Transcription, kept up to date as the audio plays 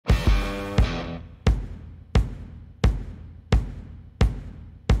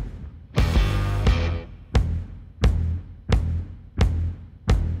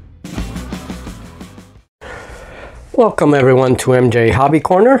Welcome everyone to MJ Hobby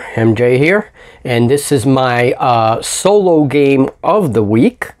Corner. MJ here, and this is my solo game of the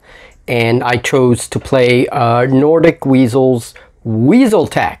week, and I chose to play Nordic Weasel's Weasel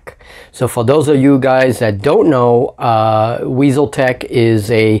Tech. So for those of you guys that don't know, Weasel Tech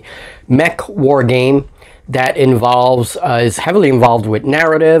is a mech war game that is heavily involved with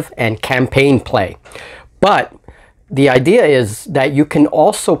narrative and campaign play. But the idea is that you can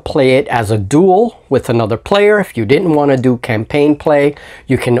also play it as a duel with another player. If you didn't want to do campaign play,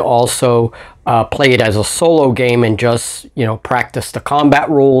 you can also play it as a solo game and just, practice the combat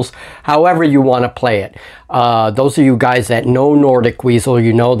rules, however you want to play it. Those of you guys that know Nordic Weasel,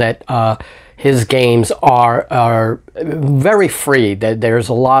 you know that his games are very free. That there's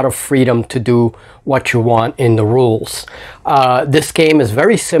a lot of freedom to do what you want in the rules. This game is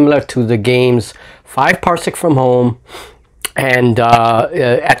very similar to the games 5 Parsec from Home, and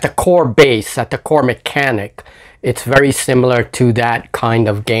at the core base, at the core mechanic, it's very similar to that kind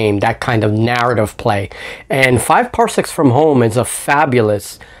of game, that kind of narrative play. And 5 Parsecs from Home is a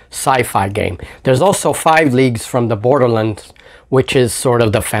fabulous sci-fi game. There's also 5 Leagues from the Borderlands, which is sort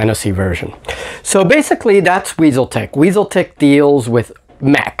of the fantasy version. So basically, that's Weasel Tech. Weasel Tech deals with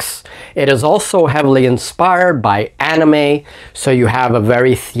mechs. It is also heavily inspired by anime, so you have a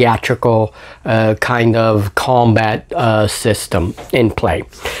very theatrical kind of combat system in play.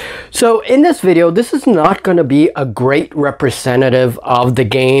 So in this video, this is not going to be a great representative of the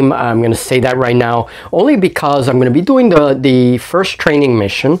game. I'm going to say that right now, only because I'm going to be doing the first training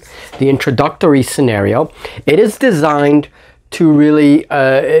mission, the introductory scenario. It is designed to really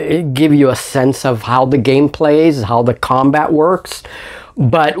give you a sense of how the game plays, how the combat works.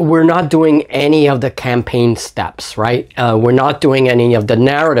 But we're not doing any of the campaign steps, right? We're not doing any of the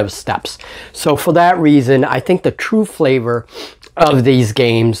narrative steps. So for that reason, I think the true flavor of these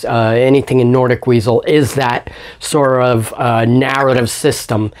games, anything in Nordic Weasel, is that sort of narrative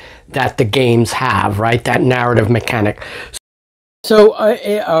system that the games have, right? That narrative mechanic. So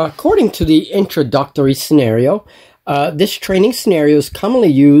according to the introductory scenario, this training scenario is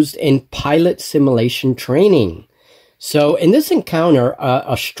commonly used in pilot simulation training. So in this encounter,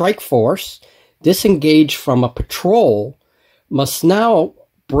 a strike force disengaged from a patrol must now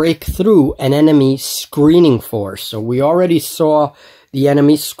break through an enemy screening force. So we already saw the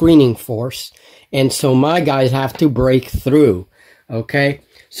enemy screening force, and so my guys have to break through, okay?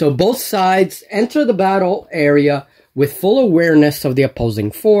 So both sides enter the battle area with full awareness of the opposing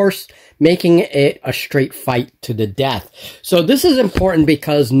force, making it a straight fight to the death. So this is important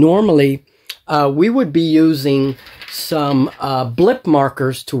because normally we would be using some blip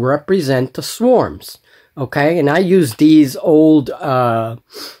markers to represent the swarms, okay? And I use these old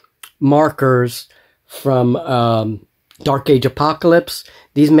markers from Dark Age Apocalypse.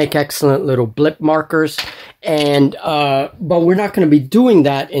 These make excellent little blip markers, and but we're not going to be doing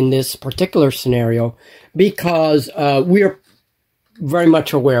that in this particular scenario because we are very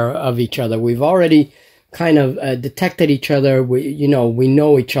much aware of each other. We've already kind of detected each other. We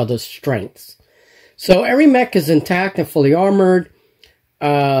know each other's strengths. So every mech is intact and fully armored.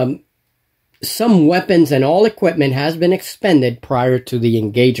 Some weapons and all equipment has been expended prior to the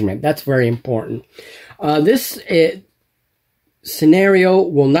engagement. That's very important. This scenario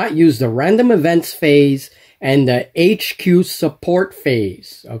will not use the random events phase and the HQ support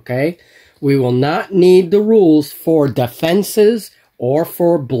phase, okay? We will not need the rules for defenses or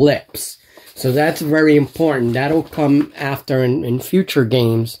for blips. So that's very important. That'll come after in future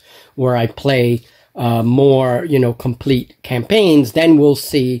games where I play more, complete campaigns. Then we'll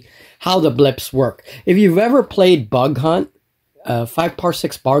see how the blips work. If you've ever played Bug Hunt, 5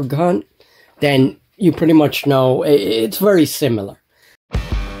 Parsecs Bug Hunt, then you pretty much know it's very similar.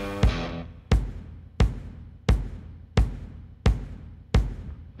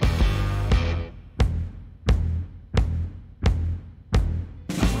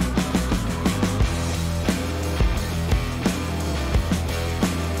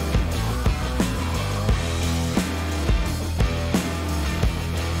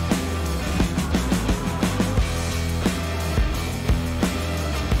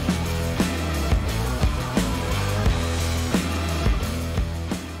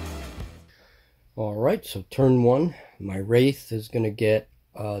 Alright, so turn 1, my Wraith is going to get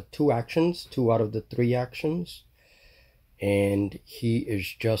 2 actions, 2 out of the 3 actions. And he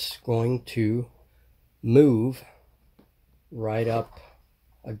is just going to move right up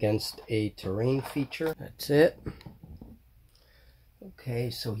against a terrain feature. That's it. Okay,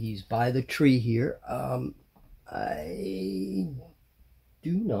 so he's by the tree here. I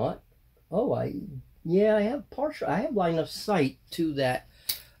do not... Oh, I have line of sight to that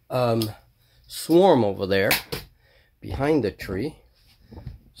swarm over there, behind the tree.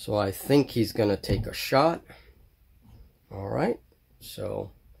 So I think he's gonna take a shot. All right,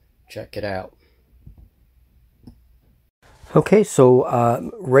 so check it out. Okay,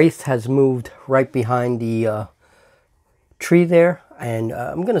 so Wraith has moved right behind the tree there, and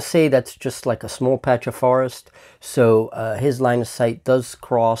I'm gonna say that's just like a small patch of forest, so his line of sight does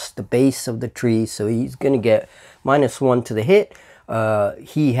cross the base of the tree, so he's gonna get -1 to the hit.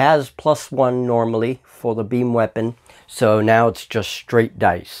 He has +1 normally for the beam weapon, so now it's just straight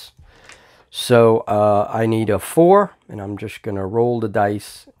dice. So I need a 4, and I'm just gonna roll the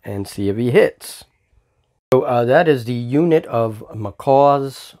dice and see if he hits. So that is the unit of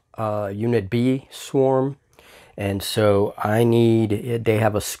Macaw's Unit B swarm. And so I need, they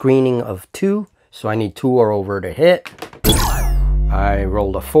have a screening of 2, so I need 2 or over to hit. I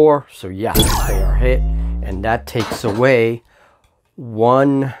rolled a 4, so yes, they are hit. And that takes away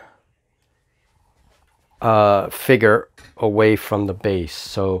 1 figure away from the base.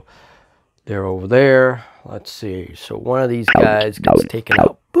 So they're over there. Let's see. So one of these guys gets taken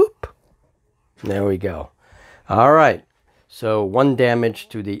out. Boop. There we go. All right. So 1 damage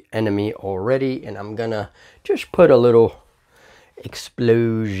to the enemy already, and I'm gonna just put a little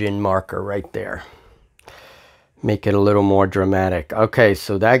explosion marker right there. Make it a little more dramatic. Okay,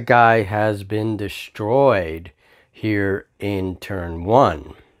 so that guy has been destroyed here in turn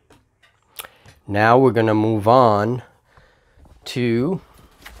 1. Now we're gonna move on to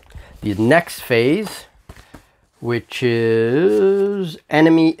the next phase, which is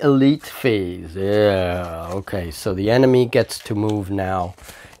enemy elite phase. Yeah, okay, so the enemy gets to move now,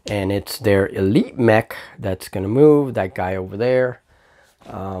 and it's their elite mech that's gonna move, that guy over there.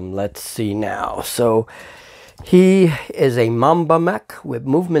 Let's see now. So he is a Mamba mech with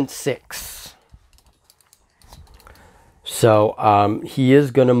movement 6. So he is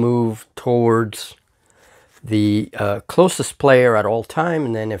gonna move towards the closest player at all time,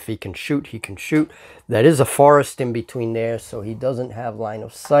 and then if he can shoot, he can shoot. That is a forest in between there, so he doesn't have line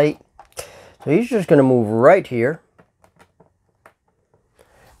of sight. So he's just going to move right here,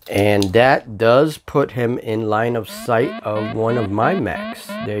 and that does put him in line of sight of one of my mechs.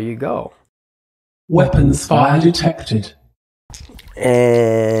 There you go. Weapons fire detected.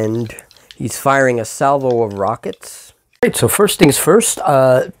 And he's firing a salvo of rockets. Right, so first things first,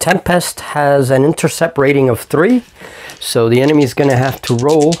 Tempest has an intercept rating of 3, so the enemy is going to have to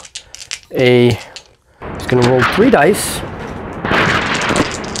roll he's going to roll 3 dice,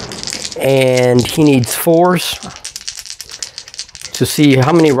 and he needs 4s to see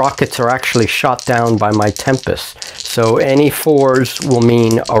how many rockets are actually shot down by my Tempest. So any 4s will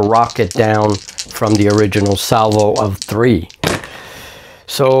mean a rocket down from the original salvo of 3.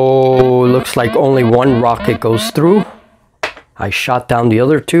 So looks like only 1 rocket goes through. I shot down the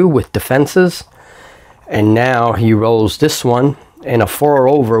other 2 with defenses, and now he rolls this one, and a 4 or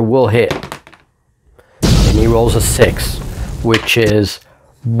over will hit. And he rolls a 6, which is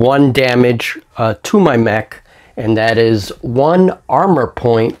 1 damage to my mech, and that is 1 armor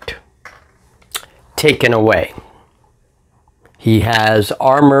point taken away. He has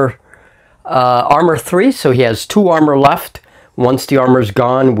armor 3, so he has 2 armor left. Once the armor's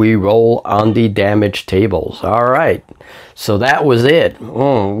gone, we roll on the damage tables. All right, so that was it.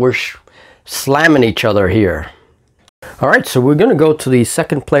 We're slamming each other here. All right, so we're going to go to the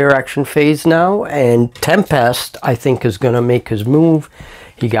second player action phase now, and Tempest, I think, is going to make his move.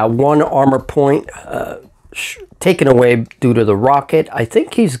 He got 1 armor point taken away due to the rocket. I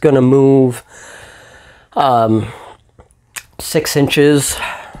think he's going to move 6 inches.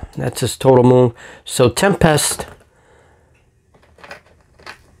 That's his total move. So Tempest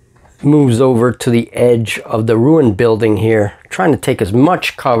moves over to the edge of the ruined building here, trying to take as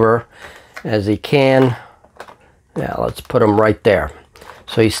much cover as he can. Yeah, let's put him right there.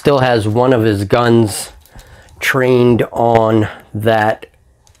 So he still has one of his guns trained on that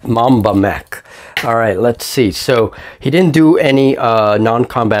Mamba mech. All right, let's see. So he didn't do any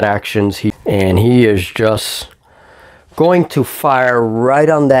non-combat actions, and he is just going to fire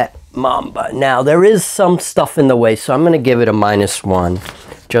right on that Mamba. Now, there is some stuff in the way, so I'm going to give it a -1.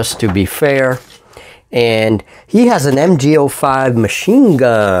 Just to be fair. And he has an MG05 machine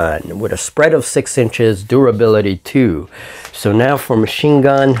gun with a spread of 6 inches, durability 2. So now for machine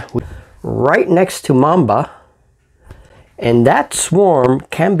gun, right next to Mamba, and that swarm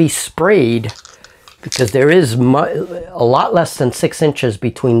can be sprayed because there is a lot less than 6 inches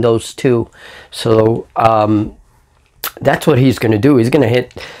between those 2. So that's what he's going to do. He's going to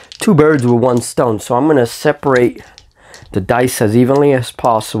hit 2 birds with 1 stone. So I'm going to separate the dice as evenly as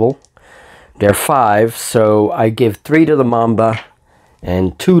possible. They're 5, so I give 3 to the Mamba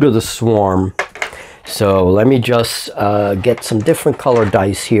and 2 to the swarm. So let me just get some different color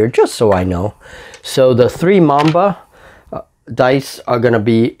dice here, just so I know. So the 3 Mamba dice are going to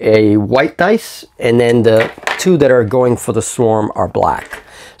be a white dice, and then the 2 that are going for the swarm are black.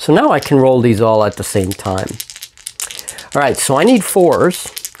 So now I can roll these all at the same time. All right, so I need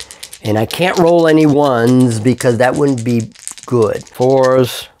 4s, and I can't roll any 1s because that wouldn't be good.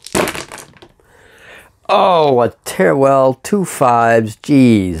 4s. Oh, well, 2 5s.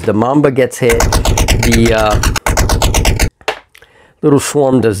 Geez, the Mamba gets hit. The little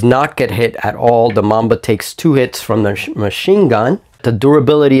swarm does not get hit at all. The Mamba takes 2 hits from the machine gun. The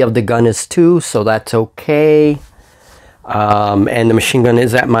durability of the gun is 2, so that's okay. And the machine gun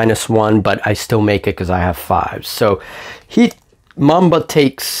is at -1, but I still make it because I have 5. So Mamba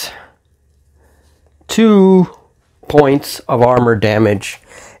takes 2 points of armor damage,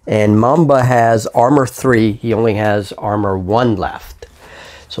 and Mamba has armor 3. He only has armor 1 left.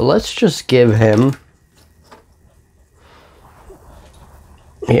 So let's just give him...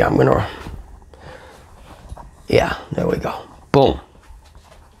 Yeah, yeah, there we go. Boom.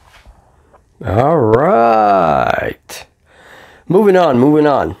 All right. Moving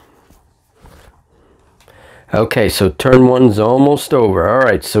on. Okay, so turn 1's almost over. All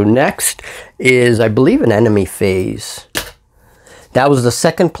right, so next is, I believe, an enemy phase. That was the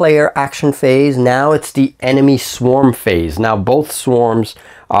second player action phase. Now it's the enemy swarm phase. Now both swarms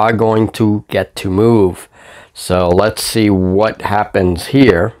are going to get to move. So let's see what happens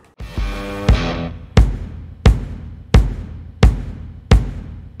here.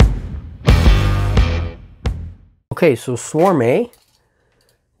 Okay, so Swarm A,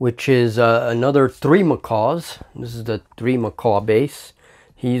 which is another 3 macaws. This is the 3 macaw base.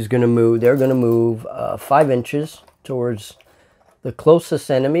 He's going to move, they're going to move 5 inches towards the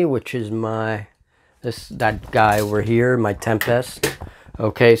closest enemy, which is that guy over here, my Tempest.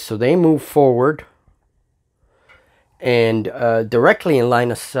 Okay, so they move forward and directly in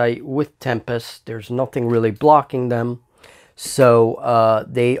line of sight with Tempest. There's nothing really blocking them. So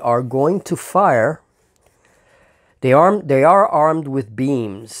they are going to fire. They are armed with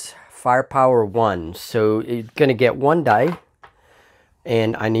beams, firepower 1. So it's going to get 1 die.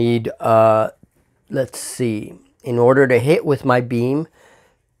 And I need, let's see, in order to hit with my beam,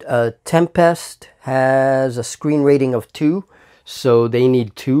 Tempest has a screen rating of 2. So they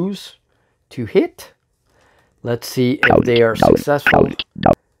need 2s to hit. Let's see if they are successful.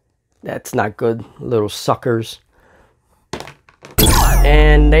 That's not good, little suckers.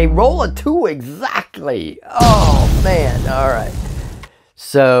 And they roll a 2 exactly. Oh, man. All right.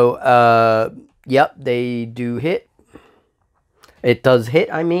 So, yep, they do hit. It does hit,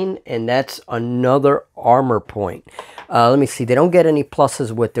 I mean, and that's another armor point. Let me see. They don't get any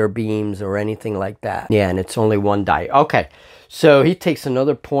pluses with their beams or anything like that. Yeah, and it's only 1 die. Okay, so he takes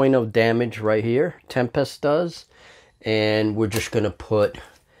another point of damage right here. Tempest does. And we're just going to put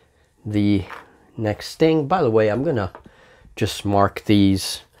the next thing. By the way, I'm going to just mark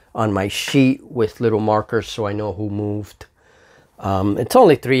these on my sheet with little markers so I know who moved. It's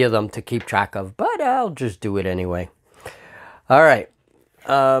only 3 of them to keep track of, but I'll just do it anyway. All right.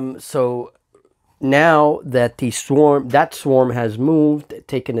 So now that that swarm has moved,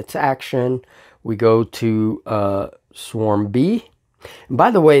 taken its action, we go to Swarm B. And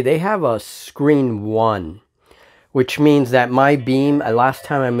by the way, they have a screen 1, which means that my beam, last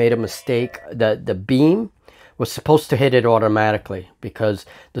time I made a mistake, the beam was supposed to hit it automatically because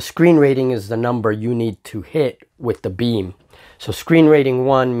the screen rating is the number you need to hit with the beam. So screen rating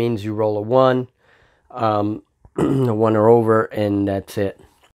 1 means you roll a 1, a 1 or over, and that's it.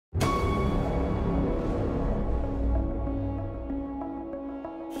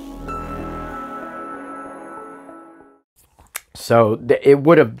 So they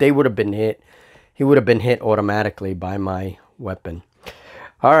would have been hit. He would have been hit automatically by my weapon.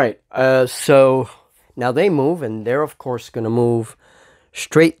 All right, so now they move, and they're of course going to move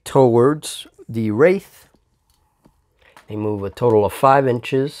straight towards the Wraith. They move a total of 5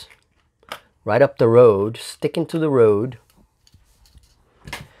 inches right up the road, sticking to the road.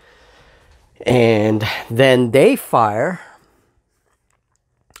 And then they fire.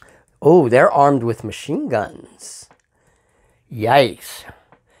 Oh, they're armed with machine guns. Yikes.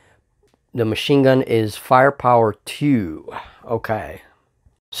 The machine gun is firepower 2. Okay.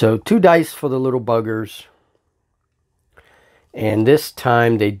 So 2 dice for the little buggers. And this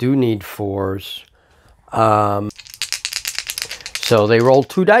time they do need 4s. So they roll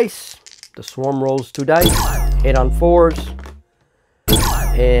 2 dice. The swarm rolls 2 dice. Hit on 4s.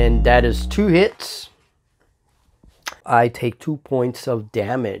 And that is 2 hits. I take 2 points of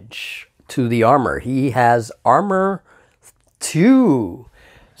damage to the armor. He has armor 2.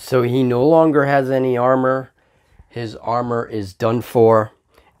 So he no longer has any armor. His armor is done for.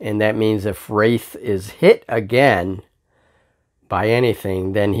 And that means if Wraith is hit again by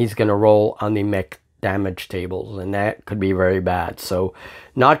anything, then he's going to roll on the mech damage tables. And that could be very bad. So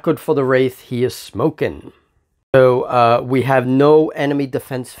not good for the Wraith. He is smoking. So we have no enemy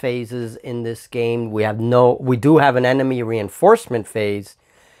defense phases in this game. We do have an enemy reinforcement phase.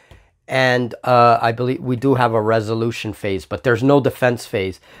 And I believe we do have a resolution phase, but there's no defense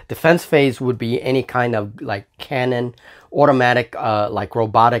phase. Defense phase would be any kind of like cannon, automatic like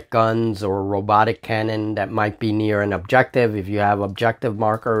robotic guns or robotic cannon that might be near an objective. If you have objective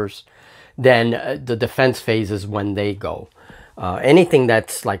markers, then the defense phase is when they go. Anything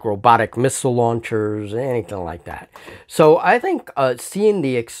that's like robotic missile launchers, anything like that. So I think seeing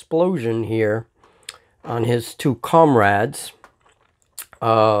the explosion here on his two comrades,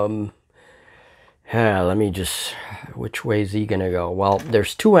 let me just, which way is he going to go? Well,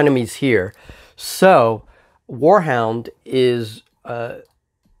 there's two enemies here. So Warhound is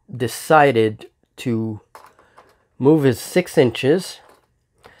decided to move his 6 inches.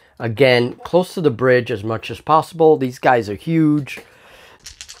 Again, close to the bridge as much as possible. These guys are huge.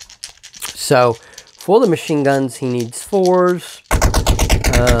 So for the machine guns, he needs 4s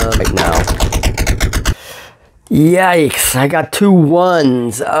right now. Yikes, I got 2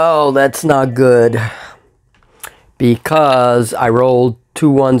 1s. Oh, that's not good. Because I rolled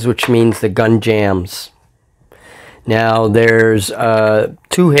 2 1s, which means the gun jams. Now, there's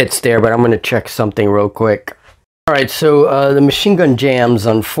 2 hits there, but I'm going to check something real quick. Alright, so the machine gun jams,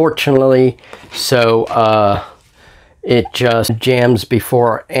 unfortunately. So, it just jams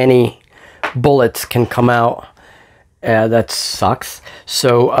before any bullets can come out. That sucks.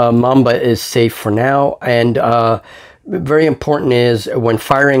 So Mamba is safe for now. And very important is when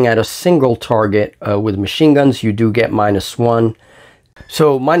firing at a single target with machine guns, you do get -1.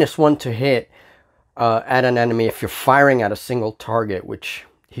 So -1 to hit at an enemy if you're firing at a single target, which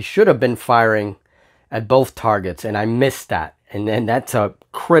he should have been firing at both targets, and I missed that. And then that's a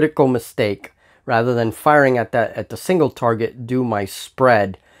critical mistake. Rather than firing at the single target, do my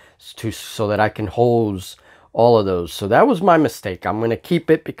spread so that I can hose all of those. So that was my mistake. I'm going to keep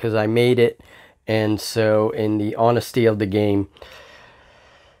it because I made it. And so in the honesty of the game,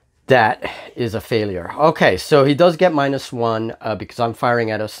 that is a failure. Okay, so he does get -1 because I'm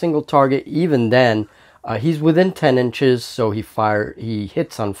firing at a single target. Even then, he's within 10 inches, so he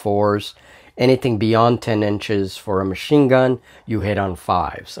hits on 4s. Anything beyond 10 inches for a machine gun, you hit on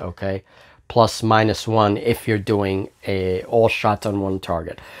 5s, okay? Plus -1 if you're doing all shots on one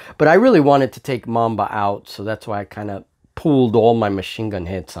target. But I really wanted to take Mamba out, so that's why I kind of pooled all my machine gun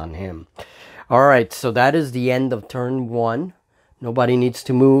hits on him. Alright, so that is the end of turn 1. Nobody needs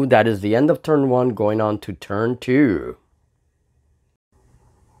to move. That is the end of turn 1, going on to turn 2.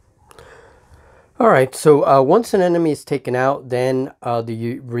 Alright, so once an enemy is taken out, then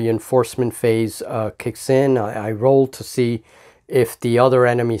the reinforcement phase kicks in. I roll to see if the other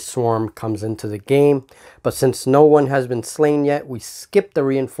enemy swarm comes into the game. But since no one has been slain yet, we skip the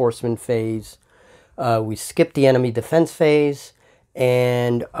reinforcement phase. We skip the enemy defense phase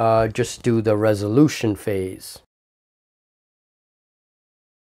and just do the resolution phase.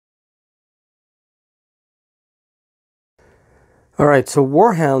 Alright, so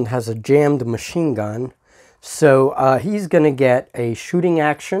Warhound has a jammed machine gun. So he's going to get a shooting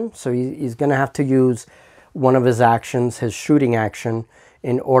action. So he's going to have to use one of his actions, his shooting action,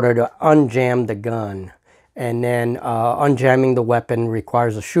 in order to unjam the gun. And then unjamming the weapon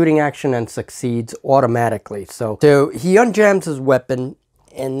requires a shooting action and succeeds automatically. So he unjams his weapon,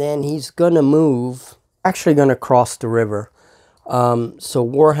 and then he's going to move, actually going to cross the river. So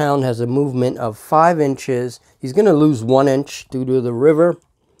Warhound has a movement of 5 inches. He's going to lose 1 inch due to the river.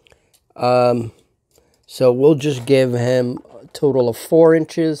 So we'll just give him a total of 4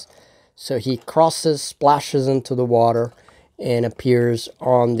 inches. So he crosses, splashes into the water, and appears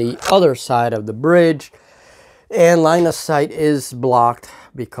on the other side of the bridge. And line of sight is blocked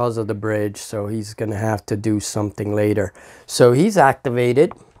because of the bridge, so he's going to have to do something later. So he's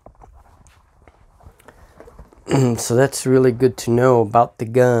activated. So that's really good to know about the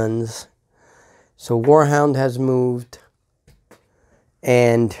guns. So Warhound has moved,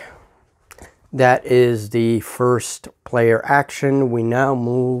 and that is the first player action. We now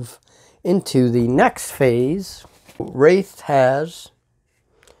move into the next phase. Wraith has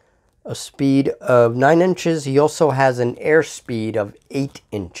a speed of 9 inches. He also has an airspeed of 8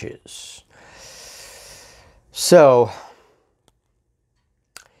 inches. So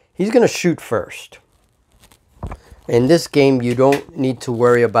he's going to shoot first. In this game, you don't need to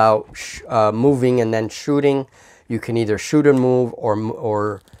worry about moving and then shooting. you can either shoot and move or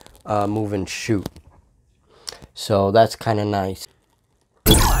move and shoot. So that's kind of nice.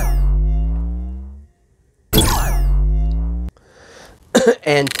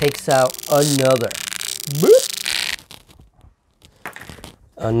 And takes out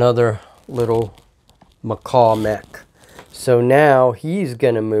another little macaw mech. So now he's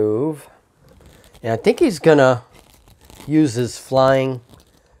gonna move, and I think he's gonna use his flying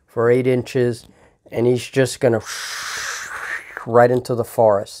for 8 inches, and he's just gonna right into the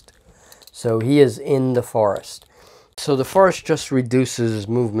forest. So he is in the forest. So the forest just reduces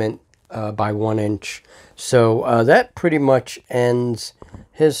movement by 1 inch. So that pretty much ends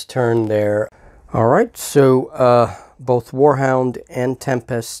his turn there. All right, so both Warhound and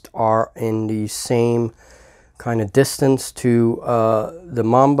Tempest are in the same kind of distance to the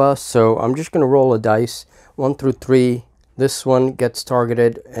Mamba. So I'm just going to roll a dice, 1 through 3. This one gets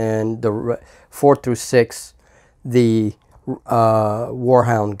targeted, and the 4 through 6, the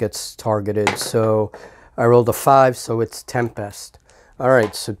Warhound gets targeted. So I rolled a 5, so it's Tempest. All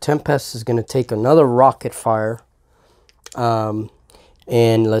right, so Tempest is going to take another rocket fire.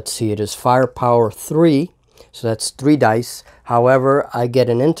 And let's see, it is firepower 3, so that's 3 dice. However, I get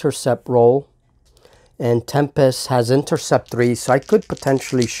an intercept roll, and Tempest has intercept 3, so I could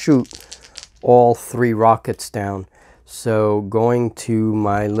potentially shoot all 3 rockets down. So going to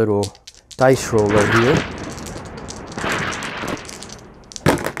my little dice roller here.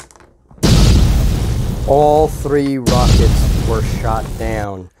 All 3 rockets were shot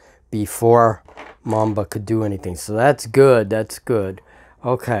down before Mamba could do anything. So that's good, that's good.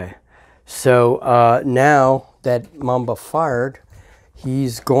 Okay, so now that Mamba fired,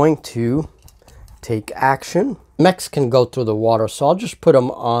 he's going to take action. Mechs can go through the water, so I'll just put him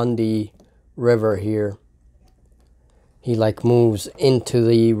on the river here. He like moves into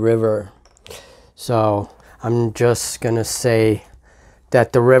the river. So I'm just gonna say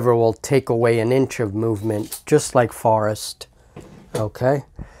that the river will take away 1 inch of movement, just like forest. Okay,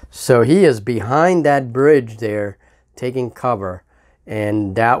 so he is behind that bridge there, taking cover.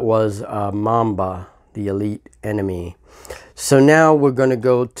 And that was Mamba, the elite enemy. So now we're going to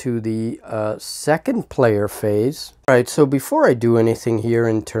go to the second player phase. All right, so before I do anything here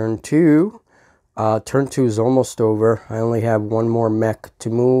in turn 2, turn 2 is almost over. I only have 1 more mech to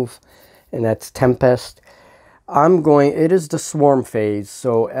move, and that's Tempest. It is the swarm phase.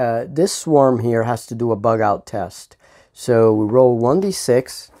 So this swarm here has to do a bug out test. So we roll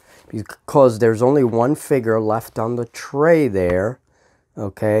 1d6 because there's only 1 figure left on the tray there.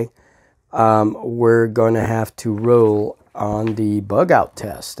 Okay, we're going to have to roll on the bug out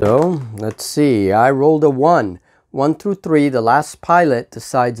test. So let's see, I rolled a 1. 1 through 3, the last pilot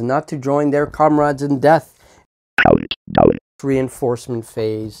decides not to join their comrades in death. Reinforcement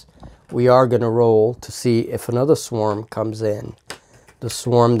phase. We are going to roll to see if another swarm comes in. The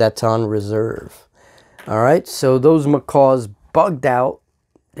swarm that's on reserve. All right, so those macaws bugged out.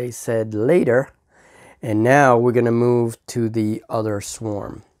 They said later. And now we're going to move to the other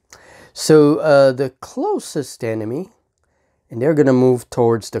swarm. So the closest enemy, and they're going to move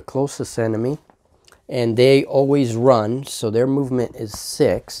towards the closest enemy. And they always run, so their movement is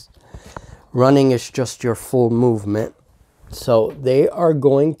 6. Running is just your full movement. So they are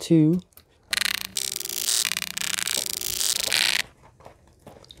going to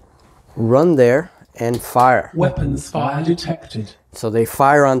run there and fire. Weapons fire detected. So they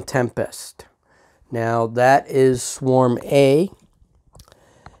fire on Tempest. Now that is Swarm A.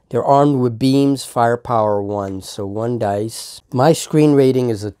 They're armed with beams, firepower 1, so 1 dice. My screen rating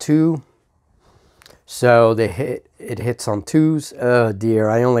is a 2. So it hits on 2s. Oh dear,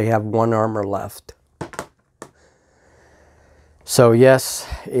 I only have 1 armor left. So yes,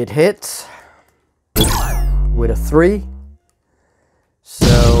 it hits with a 3. So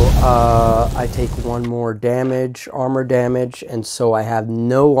I take 1 more damage, armor damage, and so I have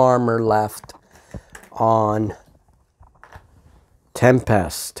no armor left on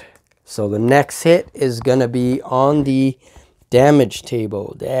Tempest. So the next hit is gonna be on the damage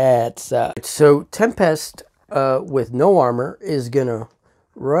table. That's so Tempest with no armor is gonna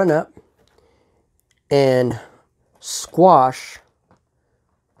run up and squash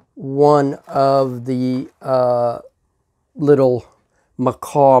one of the little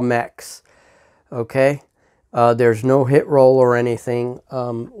macaw mechs. Okay, there's no hit roll or anything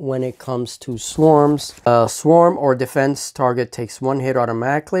when it comes to swarms. Swarm or defense target takes 1 hit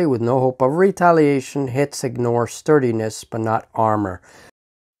automatically with no hope of retaliation. Hits ignore sturdiness but not armor.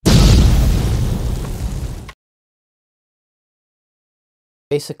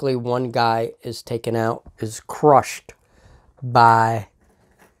 Basically, 1 guy is taken out, is crushed by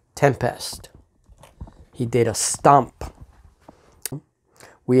Tempest. He did a stomp.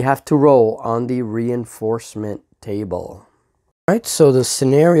 We have to roll on the reinforcement table. All right, so the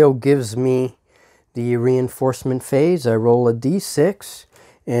scenario gives me the reinforcement phase. I roll a d6,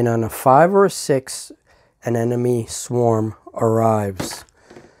 and on a 5 or a 6, an enemy swarm arrives.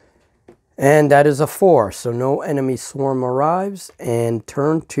 And that is a 4, so no enemy swarm arrives, and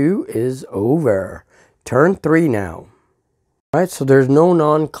turn 2 is over. Turn 3 now. All right, so there's no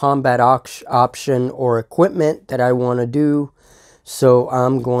non-combat option or equipment that I want to do, so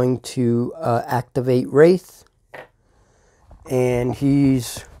I'm going to activate Wraith, and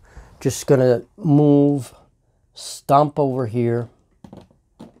he's just going to move, stomp over here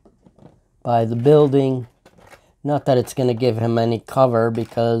by the building. Not that it's going to give him any cover,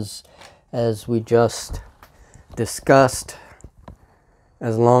 because as we just discussed,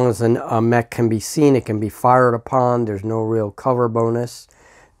 as long as a mech can be seen, it can be fired upon. There's no real cover bonus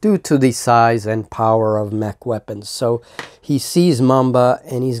due to the size and power of mech weapons. So he sees Mamba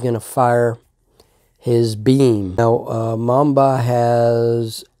and he's going to fire his beam. Now, Mamba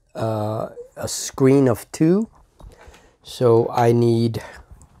has a screen of 2. So I need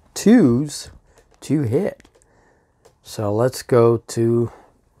 2s to hit. So let's go to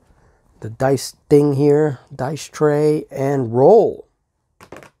the dice thing here, dice tray, and roll.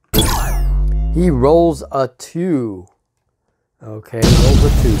 He rolls a 2. Okay, rolls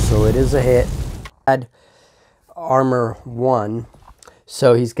a 2, so it is a hit. Add armor 1,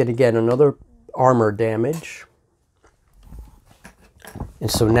 so he's going to get another armor damage.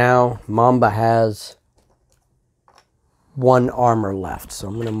 And so now Mamba has 1 armor left, so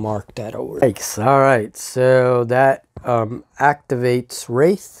I'm going to mark that over. Yikes. All right, so that activates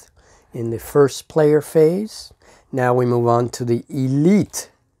Wraith in the first player phase. Now we move on to the elite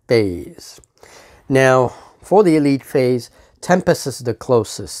phase. Now, for the elite phase, Tempest is the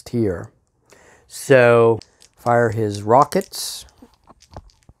closest here. So, fire his rockets,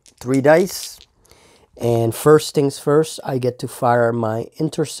 3 dice. And first things first, I get to fire my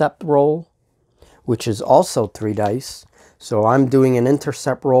intercept roll, which is also 3 dice. So I'm doing an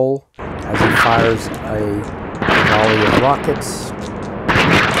intercept roll as he fires a volley of rockets.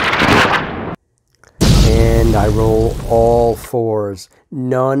 And I roll all 4s.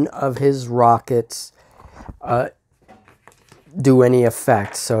 None of his rockets do any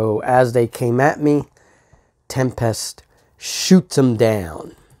effect. So as they came at me, Tempest shoots them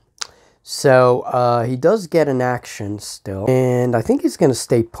down. So he does get an action still. And I think he's going to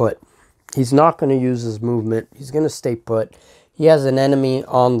stay put. He's not going to use his movement. He's going to stay put. He has an enemy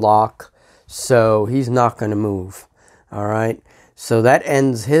on lock, so he's not going to move. All right. So that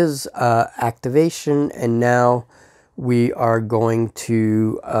ends his activation, and now we are going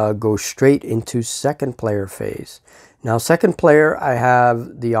to go straight into second player phase. Now, second player, I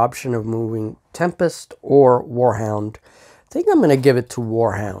have the option of moving Tempest or Warhound. I think I'm going to give it to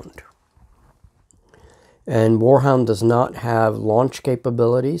Warhound. And Warhound does not have launch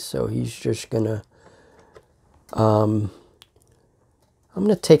capabilities, so he's just going to... I'm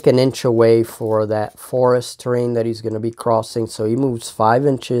going to take an inch away for that forest terrain that he's going to be crossing. So he moves 5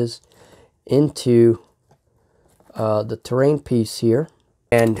 inches into the terrain piece here.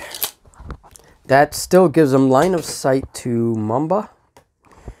 And that still gives him line of sight to Mamba.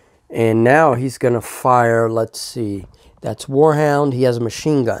 And now he's going to fire, let's see. That's Warhound. He has a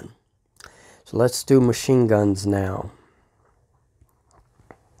machine gun. So let's do machine guns now.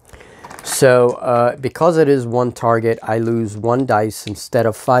 So because it is 1 target, I lose 1 dice. Instead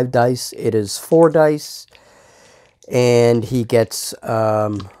of 5 dice, it is 4 dice. And he gets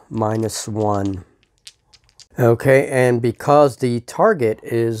 -1. Okay, and because the target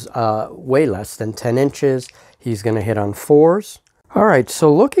is way less than 10 inches, he's going to hit on 4s. All right,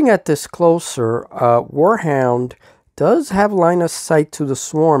 so looking at this closer, Warhound does have line of sight to the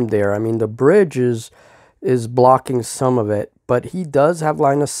swarm there. I mean, the bridge is blocking some of it, but he does have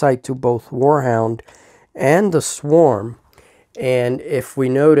line of sight to both Warhound and the swarm. And if we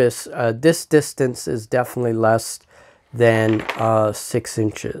notice, this distance is definitely less than 6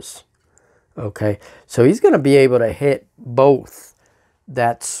 inches. Okay, so he's going to be able to hit both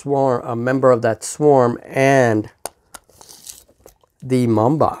that swarm, a member of that swarm, and the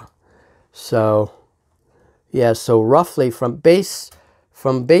Mamba. So yeah, so roughly from base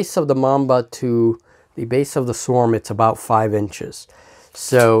of the Mamba to the base of the swarm, it's about 5 inches.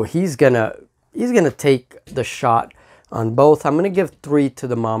 So he's gonna take the shot on both. I'm gonna give 3 to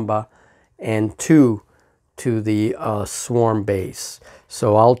the Mamba and 2 to the swarm base.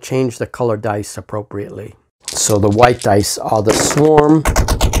 So I'll change the color dice appropriately. So the white dice are the swarm.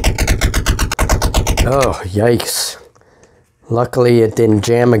 Oh, yikes. Luckily it didn't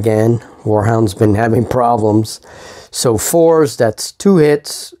jam again. Warhound's been having problems. So 4s, that's 2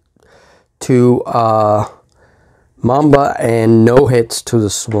 hits to Mamba and no hits to the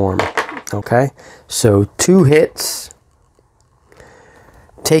Swarm. Okay, so 2 hits,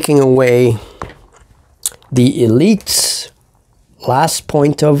 taking away the Elite's last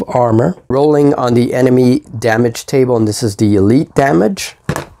point of armor, rolling on the enemy damage table, and this is the Elite damage.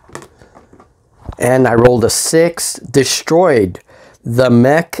 And I rolled a 6, destroyed. The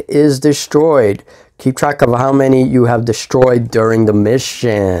mech is destroyed. Keep track of how many you have destroyed during the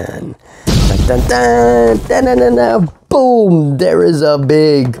mission. Dun, dun, dun, dun, dun, dun, dun. Boom! There is a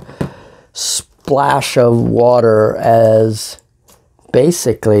big splash of water as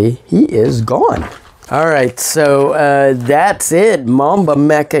basically he is gone. All right, so that's it. Mamba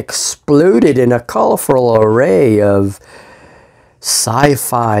mech exploded in a colorful array of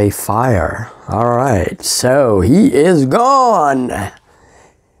sci-fi fire. All right, so he is gone.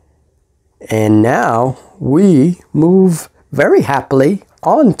 And now we move very happily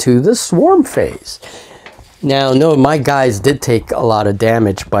on to the Swarm phase. Now, no, my guys did take a lot of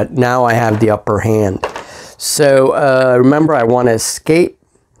damage, but now I have the upper hand. So remember, I want to escape,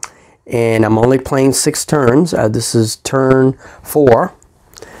 and I'm only playing 6 turns. This is turn 4.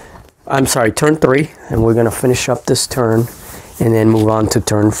 I'm sorry, turn 3, and we're going to finish up this turn and then move on to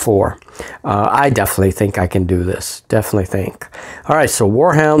turn 4. I definitely think I can do this. Definitely think. All right, so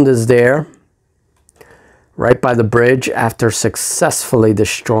Warhound is there, right by the bridge after successfully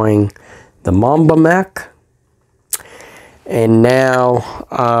destroying the Mamba mech. And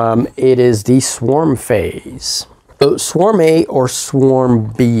now it is the Swarm phase. So Swarm A or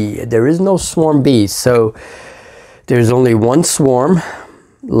Swarm B. There is no Swarm B, so there's only one Swarm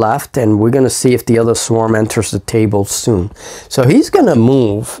left, and we're going to see if the other Swarm enters the table soon. So he's going to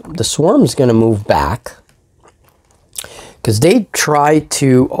move. The Swarm's going to move back, because they try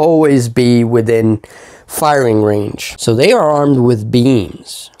to always be within firing range. So they are armed with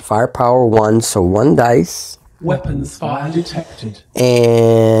beams. Firepower 1, so 1 dice. Weapons fire detected.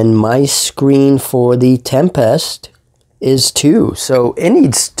 And my screen for the Tempest is 2. So it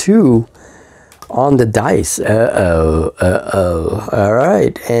needs 2 on the dice. All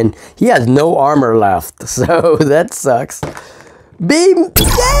right. And he has no armor left, so that sucks. Beam.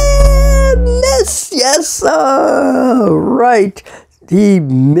 Yeah! Miss. Yes. Right. He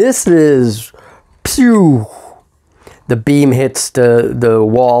misses. Pew. The beam hits the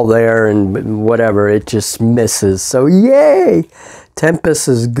wall there and whatever, it just misses. So yay! Tempest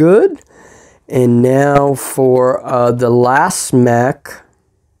is good. And now for the last mech.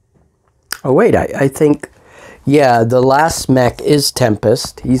 Oh wait, I think, yeah, the last mech is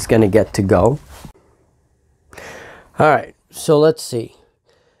Tempest. He's going to get to go. Alright, so let's see.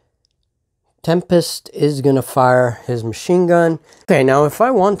 Tempest is going to fire his machine gun. Okay, now if I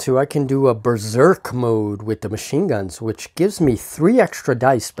want to, I can do a berserk mode with the machine guns, which gives me 3 extra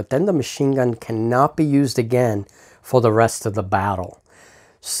dice, but then the machine gun cannot be used again for the rest of the battle.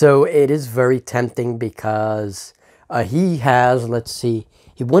 So it is very tempting because he has, let's see,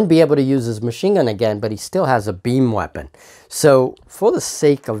 he wouldn't be able to use his machine gun again, but he still has a beam weapon. So for the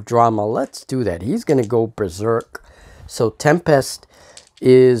sake of drama, let's do that. He's going to go berserk. So Tempest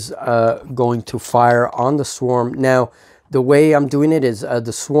is going to fire on the Swarm. Now, the way I'm doing it is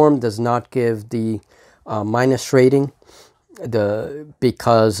the Swarm does not give the minus rating,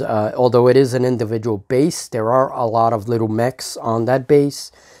 because although it is an individual base, there are a lot of little mechs on that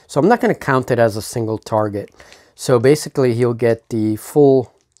base. So I'm not going to count it as a single target. So basically, he'll get the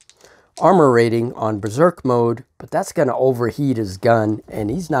full armor rating on Berserk mode, but that's going to overheat his gun,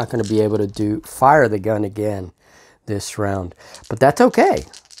 and he's not going to be able to fire the gun again this round. But that's okay.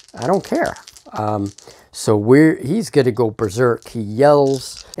 I don't care. So he's going to go berserk. He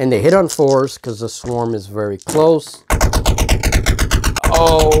yells, and they hit on 4s because the Swarm is very close.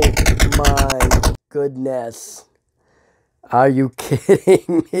 Oh my goodness. Are you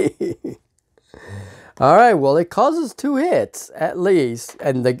kidding me? All right, well, it causes 2 hits at least,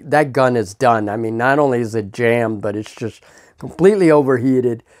 and that gun is done. I mean, not only is it jammed, but it's just completely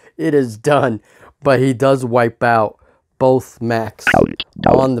overheated. It is done, but he does wipe out both mechs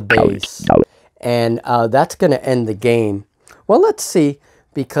on the base, and that's going to end the game. Well, let's see,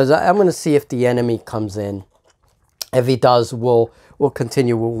 because I'm going to see if the enemy comes in. If he does, we'll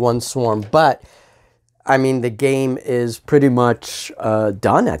continue with 1 Swarm, but I mean, the game is pretty much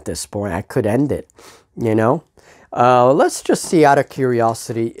done at this point. I could end it, you know. Let's just see, out of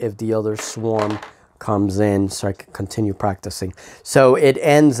curiosity, if the other Swarm comes in so I can continue practicing. So it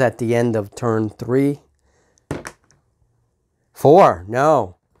ends at the end of turn 3. 4,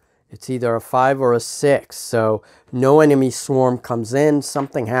 no. It's either a 5 or a 6. So no enemy swarm comes in.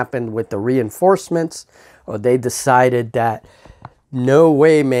 Something happened with the reinforcements, or they decided that no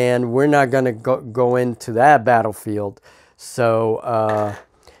way, man, we're not going to go into that battlefield. So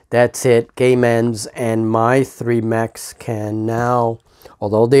that's it. Game ends, and my 3 mechs can now,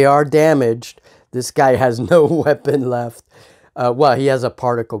 although they are damaged, this guy has no weapon left. Well, he has a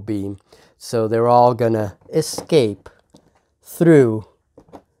particle beam. So they're all going to escape through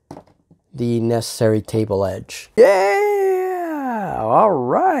the necessary table edge. Yeah! All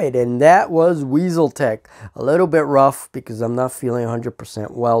right, and that was Weasel Tech. A little bit rough because I'm not feeling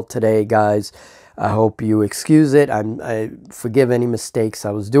 100% well today, guys. I hope you excuse it. I forgive any mistakes.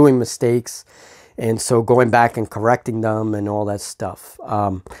 I was doing mistakes, and so going back and correcting them and all that stuff.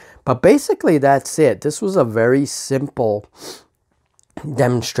 But basically, that's it. This was a very simple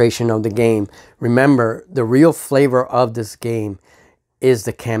demonstration of the game. Remember, the real flavor of this game is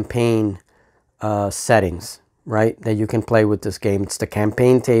the campaign settings, right, that you can play with this game. It's the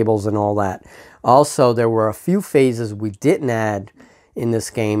campaign tables and all that. Also, there were a few phases we didn't add in this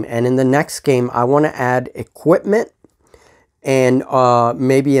game, and in the next game I want to add equipment and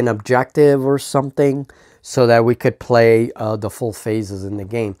maybe an objective or something, so that we could play the full phases in the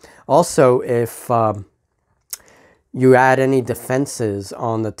game. Also, if you add any defenses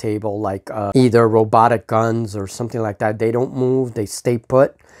on the table, like either robotic guns or something like that, they don't move, they stay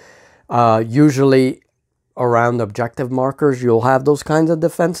put. Usually around objective markers, you'll have those kinds of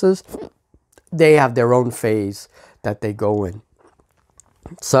defenses. They have their own phase that they go in.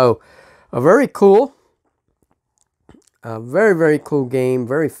 So, a very cool, very cool game,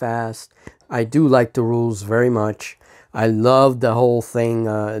 very fast. I do like the rules very much. I love the whole thing,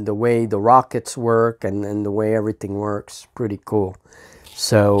 the way the rockets work and the way everything works. Pretty cool.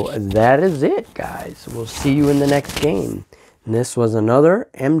 So that is it, guys. We'll see you in the next game. And this was another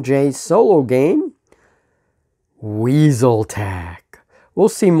MJ solo game, Weasel Tech. We'll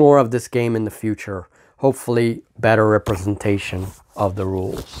see more of this game in the future. Hopefully better representation of the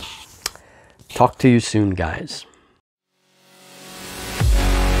rules. Talk to you soon, guys.